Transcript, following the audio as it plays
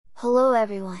Hello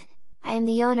everyone, I am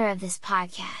the owner of this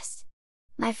podcast.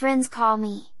 My friends call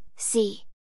me, C.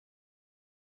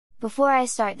 Before I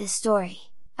start this story,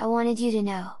 I wanted you to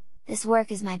know, this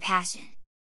work is my passion.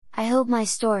 I hope my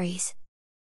stories,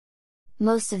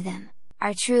 most of them,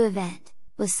 are true event,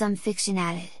 with some fiction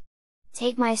added.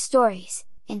 Take my stories,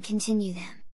 and continue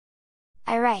them.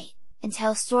 I write, and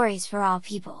tell stories for all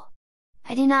people.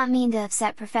 I do not mean to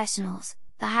upset professionals,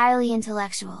 the highly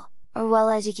intellectual, or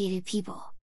well-educated people.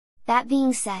 That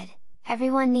being said,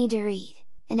 everyone need to read,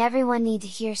 and everyone need to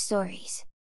hear stories.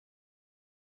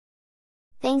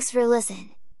 Thanks for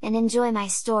listening, and enjoy my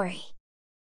story.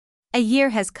 A year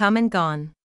has come and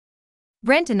gone.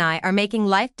 Brent and I are making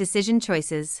life decision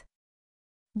choices.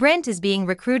 Brent is being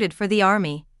recruited for the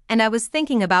army, and I was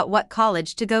thinking about what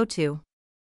college to go to.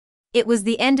 It was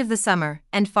the end of the summer,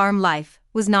 and farm life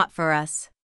was not for us.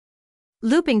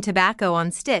 Looping tobacco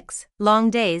on sticks, long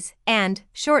days, and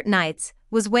short nights,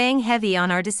 was weighing heavy on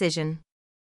our decision.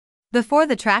 Before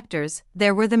the tractors,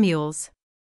 there were the mules.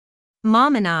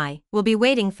 Mom and I will be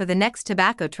waiting for the next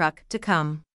tobacco truck to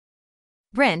come.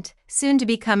 Brent, soon to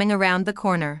be coming around the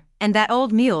corner, and that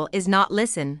old mule is not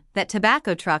listen, that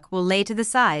tobacco truck will lay to the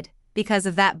side, because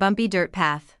of that bumpy dirt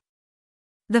path.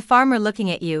 The farmer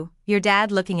looking at you, your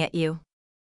dad looking at you,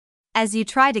 as you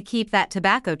try to keep that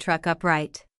tobacco truck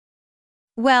upright.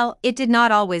 Well, it did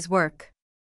not always work.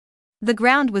 The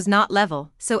ground was not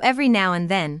level, so every now and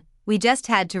then, we just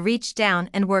had to reach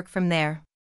down and work from there.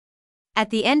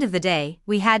 At the end of the day,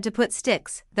 we had to put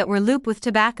sticks that were looped with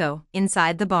tobacco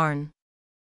inside the barn.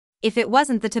 If it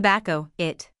wasn't the tobacco,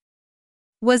 it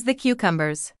was the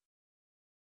cucumbers.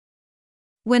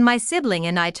 When my sibling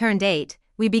and I turned 8,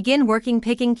 we began working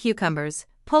picking cucumbers,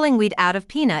 pulling weed out of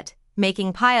peanut,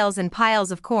 making piles and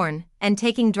piles of corn, and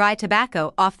taking dry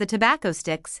tobacco off the tobacco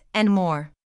sticks, and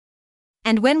more.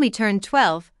 And when we turned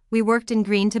 12, we worked in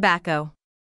green tobacco.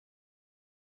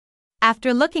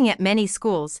 After looking at many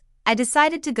schools, I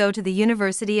decided to go to the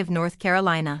University of North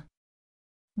Carolina.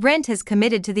 Brent has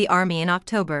committed to the Army in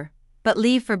October, but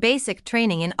leave for basic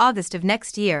training in August of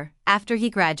next year, after he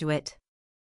graduate.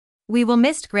 We will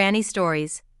miss Granny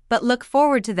stories, but look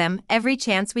forward to them every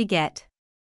chance we get.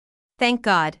 Thank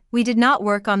God, we did not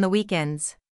work on the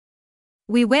weekends.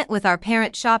 We went with our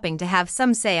parents shopping to have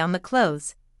some say on the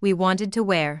clothes we wanted to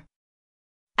wear.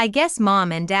 I guess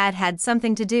Mom and Dad had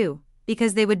something to do,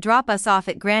 because they would drop us off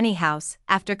at Granny house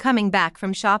after coming back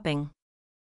from shopping.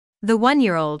 The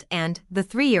 1-year-old and the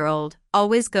 3-year-old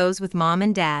always goes with Mom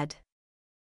and Dad.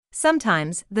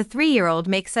 Sometimes the 3-year-old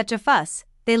makes such a fuss,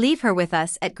 they leave her with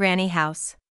us at Granny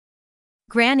house.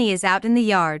 Granny is out in the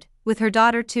yard, with her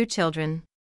daughter 2 children.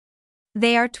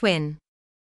 They are twin.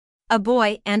 A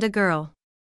boy and a girl.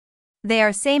 They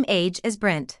are same age as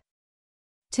Brent.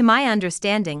 To my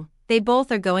understanding, they both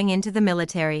are going into the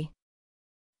military.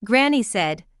 Granny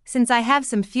said, since I have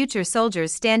some future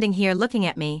soldiers standing here looking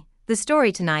at me, the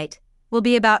story tonight will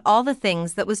be about all the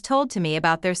things that was told to me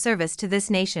about their service to this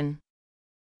nation.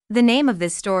 The name of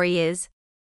this story is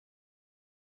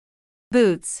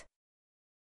Boots.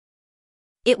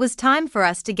 It was time for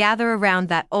us to gather around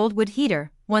that old wood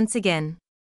heater, once again.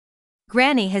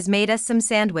 Granny has made us some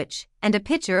sandwich, and a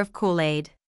pitcher of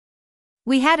Kool-Aid.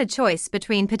 We had a choice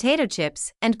between potato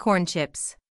chips and corn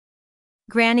chips.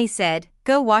 Granny said,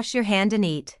 go wash your hand and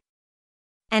eat.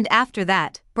 And after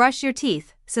that, brush your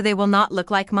teeth, so they will not look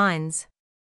like mines.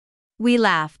 We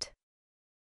laughed.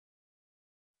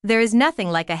 There is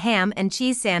nothing like a ham and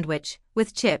cheese sandwich,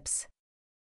 with chips.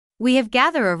 We have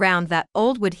gathered around that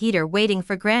old wood heater waiting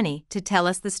for Granny to tell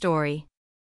us the story.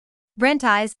 Brent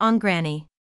eyes on Granny.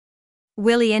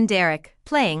 Willie and Derek,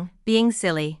 playing, being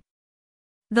silly.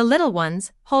 The little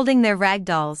ones, holding their rag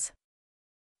dolls.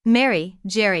 Mary,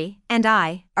 Jerry, and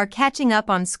I are catching up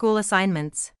on school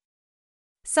assignments.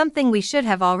 Something we should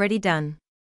have already done.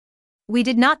 We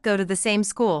did not go to the same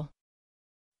school.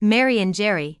 Mary and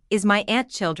Jerry is my aunt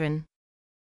children.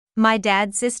 My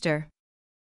dad's sister.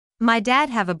 My dad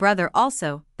have a brother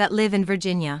also that live in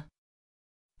Virginia.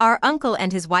 Our uncle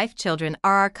and his wife children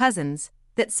are our cousins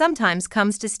that sometimes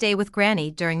comes to stay with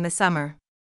Granny during the summer.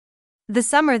 The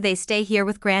summer they stay here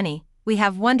with Granny, we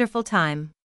have wonderful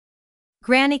time.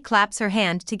 Granny claps her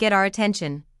hand to get our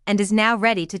attention, and is now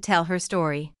ready to tell her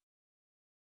story.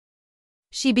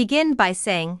 She began by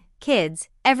saying, kids,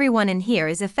 everyone in here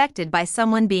is affected by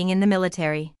someone being in the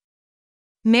military.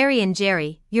 Mary and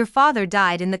Jerry, your father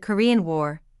died in the Korean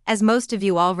War, as most of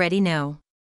you already know.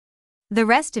 The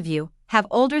rest of you have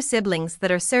older siblings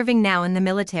that are serving now in the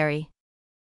military.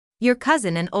 Your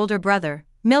cousin and older brother,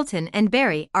 Milton and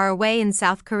Barry, are away in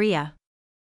South Korea.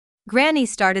 Granny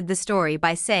started the story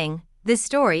by saying, this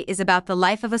story is about the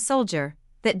life of a soldier,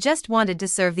 that just wanted to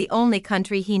serve the only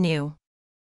country he knew.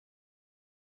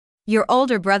 Your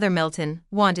older brother Milton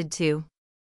wanted to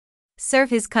serve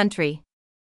his country.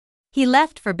 He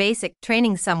left for basic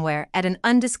training somewhere at an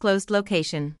undisclosed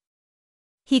location.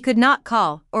 He could not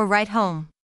call or write home.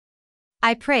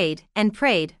 I prayed and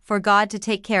prayed for God to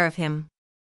take care of him.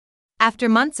 After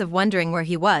months of wondering where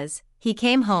he was, he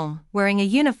came home, wearing a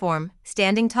uniform,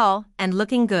 standing tall, and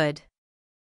looking good.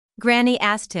 Granny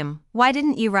asked him, "Why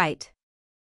didn't you write?"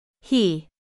 He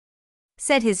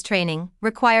said his training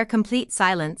required complete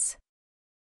silence.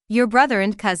 Your brother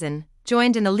and cousin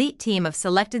joined an elite team of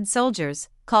selected soldiers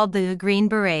called the Green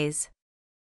Berets,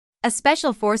 a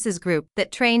special forces group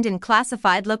that trained in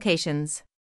classified locations.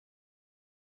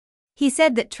 He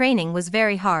said that training was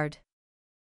very hard.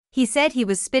 He said he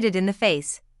was spitted in the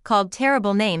face, called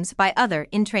terrible names by others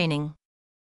in training.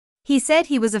 He said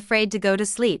he was afraid to go to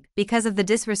sleep because of the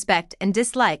disrespect and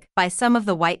dislike by some of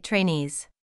the white trainees.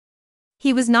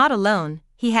 He was not alone,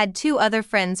 he had 2 other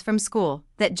friends from school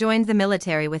that joined the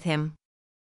military with him.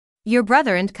 Your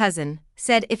brother and cousin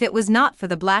said if it was not for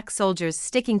the black soldiers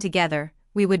sticking together,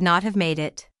 we would not have made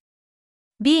it.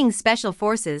 Being special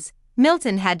forces,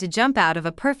 Milton had to jump out of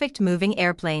a perfect moving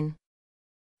airplane.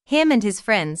 Him and his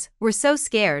friends were so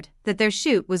scared that their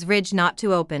chute was rigged not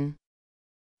to open.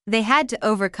 They had to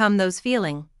overcome those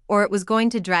feelings, or it was going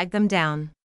to drag them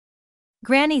down.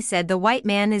 Granny said the white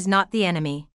man is not the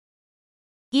enemy.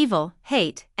 Evil,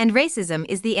 hate, and racism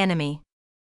is the enemy.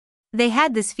 They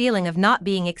had this feeling of not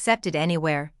being accepted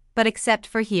anywhere, but except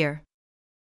for here.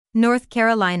 North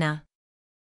Carolina.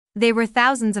 They were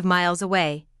thousands of miles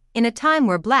away, in a time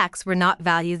where blacks were not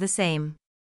valued the same.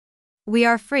 We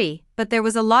are free, but there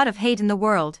was a lot of hate in the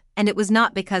world, and it was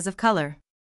not because of color.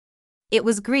 It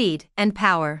was greed and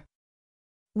power.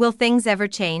 Will things ever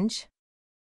change?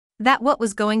 That what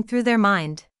was going through their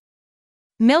mind.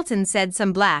 Milton said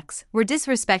some blacks were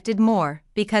disrespected more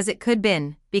because it could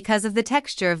been because of the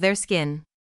texture of their skin.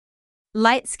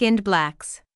 Light-skinned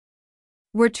blacks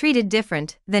were treated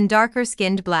different than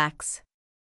darker-skinned blacks.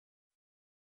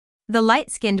 The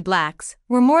light-skinned blacks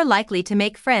were more likely to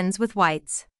make friends with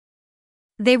whites.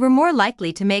 They were more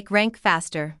likely to make rank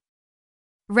faster.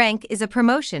 Rank is a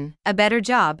promotion, a better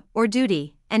job, or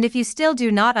duty, and if you still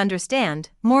do not understand,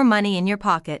 more money in your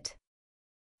pocket.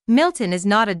 Milton is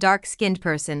not a dark-skinned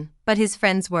person, but his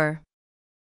friends were.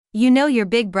 You know your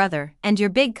big brother and your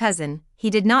big cousin, he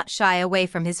did not shy away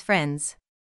from his friends.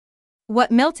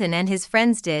 What Milton and his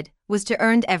friends did was to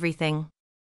earn everything.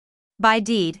 By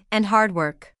deed and hard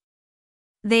work.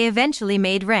 They eventually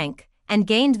made rank and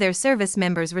gained their service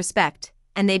members' respect,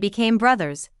 and they became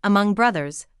brothers among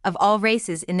brothers of all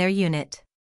races in their unit.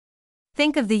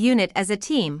 Think of the unit as a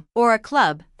team or a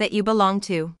club that you belong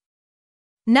to.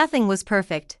 Nothing was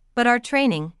perfect, but our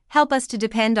training helped us to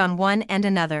depend on one and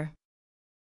another.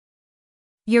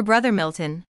 Your brother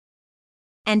Milton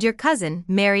and your cousin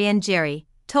Mary and Jerry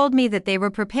told me that they were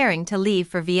preparing to leave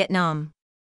for Vietnam.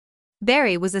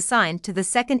 Barry was assigned to the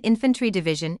 2nd Infantry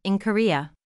Division in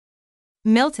Korea.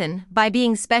 Milton, by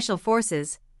being Special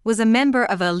Forces, was a member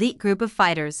of an elite group of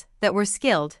fighters that were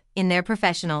skilled in their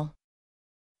professional.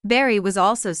 Barry was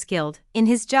also skilled in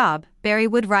his job. Barry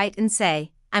would write and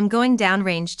say, "I'm going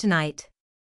downrange tonight."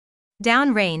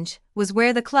 Downrange was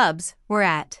where the clubs were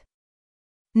at.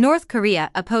 North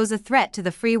Korea posed a threat to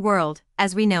the free world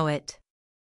as we know it.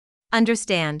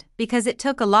 Understand, because it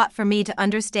took a lot for me to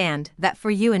understand that for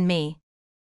you and me,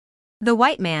 the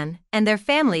white man and their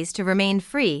families to remain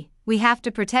free, we have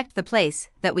to protect the place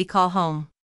that we call home.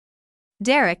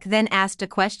 Derek then asked a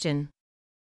question.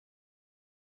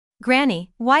 Granny,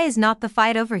 why is not the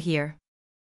fight over here?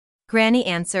 Granny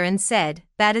answered and said,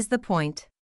 that is the point.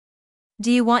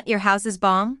 Do you want your houses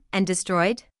bombed and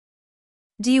destroyed?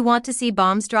 Do you want to see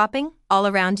bombs dropping all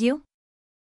around you?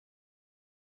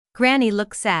 Granny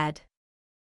looked sad.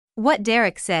 What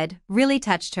Derek said really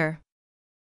touched her.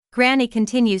 Granny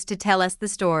continues to tell us the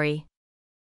story.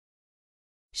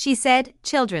 She said,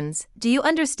 "Childrens, do you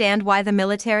understand why the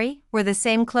military wear the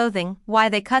same clothing, why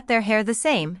they cut their hair the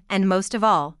same, and most of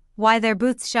all, why their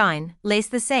boots shine, lace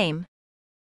the same?"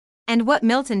 And what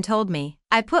Milton told me,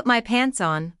 I put my pants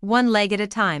on one leg at a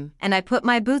time and I put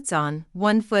my boots on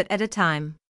one foot at a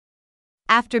time.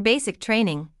 After basic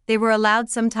training, they were allowed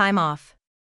some time off.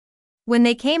 When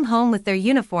they came home with their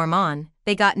uniform on,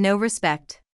 they got no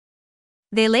respect.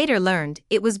 They later learned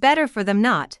it was better for them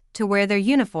not to wear their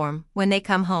uniform when they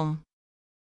come home.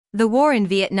 The war in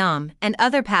Vietnam and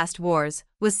other past wars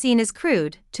was seen as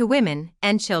crude to women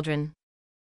and children.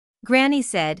 Granny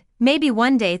said, maybe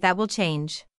one day that will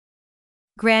change.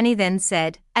 Granny then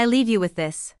said, I leave you with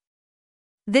this.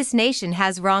 This nation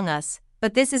has wronged us,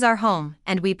 But this is our home,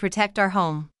 and we protect our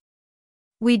home.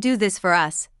 We do this for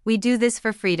us, we do this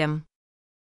for freedom.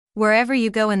 Wherever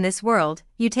you go in this world,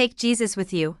 you take Jesus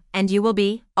with you, and you will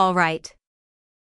be all right.